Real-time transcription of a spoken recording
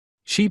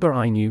Shiba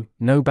Inu,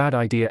 no bad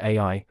idea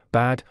AI,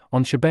 bad,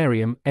 on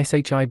Shibarium,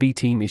 SHIB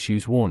team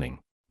issues warning.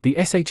 The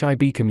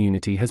SHIB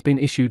community has been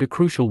issued a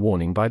crucial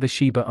warning by the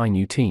Shiba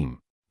Inu team.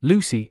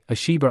 Lucy, a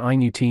Shiba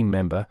Inu team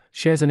member,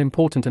 shares an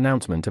important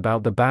announcement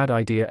about the bad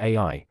idea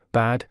AI,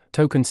 bad,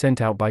 token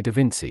sent out by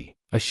DaVinci,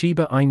 a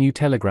Shiba Inu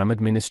Telegram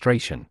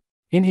administration.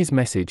 In his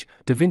message,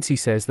 DaVinci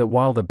says that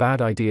while the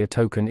bad idea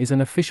token is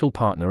an official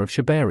partner of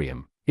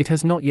Shibarium, it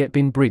has not yet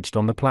been bridged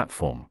on the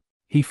platform.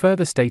 He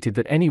further stated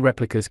that any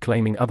replicas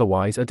claiming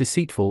otherwise are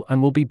deceitful and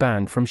will be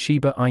banned from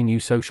Shiba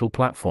Inu social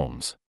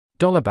platforms.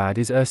 $bad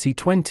is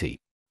ERC20.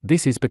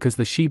 This is because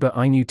the Shiba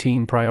Inu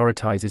team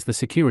prioritizes the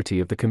security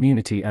of the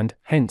community and,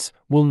 hence,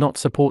 will not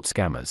support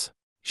scammers.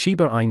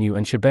 Shiba Inu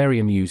and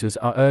Shibarium users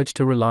are urged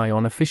to rely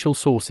on official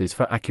sources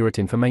for accurate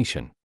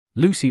information.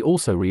 Lucy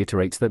also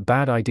reiterates that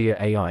bad idea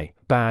AI,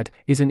 bad,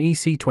 is an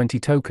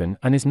ERC20 token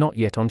and is not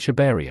yet on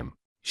Shibarium.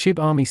 SHIB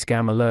Army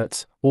Scam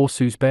Alerts, or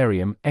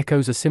Shibarium,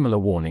 echoes a similar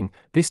warning,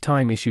 this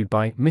time issued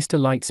by Mr.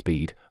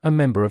 Lightspeed, a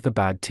member of the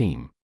bad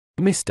team.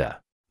 Mr.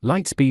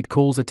 Lightspeed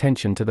calls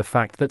attention to the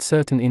fact that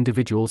certain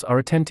individuals are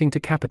attempting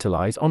to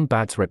capitalize on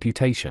bad's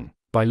reputation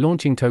by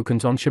launching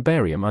tokens on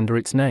Shibarium under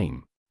its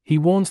name. He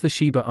warns the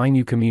Shiba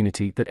Inu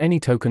community that any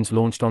tokens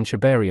launched on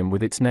Shibarium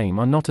with its name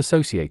are not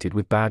associated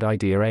with bad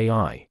idea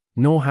AI,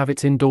 nor have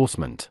its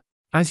endorsement.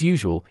 As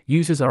usual,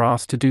 users are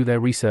asked to do their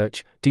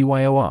research,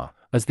 DYOR,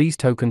 as these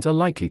tokens are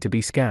likely to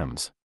be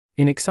scams.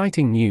 In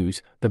exciting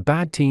news, the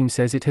bad team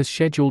says it has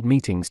scheduled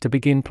meetings to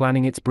begin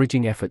planning its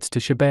bridging efforts to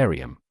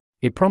Shibarium.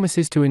 It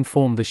promises to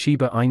inform the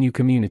Shiba Inu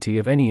community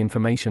of any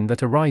information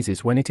that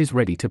arises when it is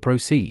ready to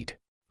proceed.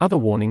 Other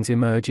warnings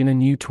emerge in a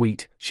new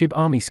tweet, SHIB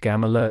Army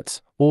Scam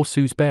Alerts, or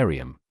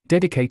Shibarium,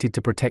 dedicated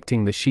to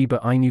protecting the Shiba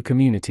Inu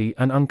community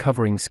and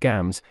uncovering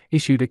scams,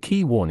 issued a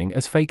key warning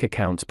as fake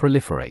accounts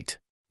proliferate.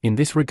 In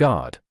this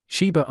regard,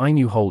 Shiba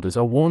Inu holders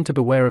are warned to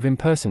beware of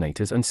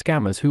impersonators and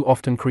scammers who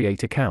often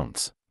create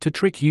accounts to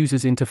trick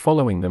users into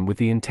following them with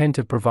the intent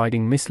of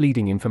providing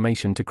misleading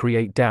information to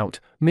create doubt,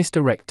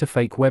 misdirect to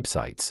fake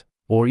websites,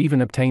 or even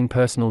obtain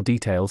personal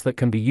details that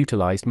can be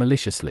utilized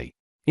maliciously.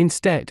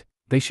 Instead,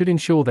 they should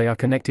ensure they are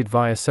connected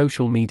via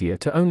social media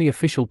to only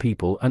official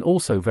people and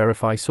also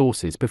verify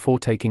sources before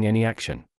taking any action.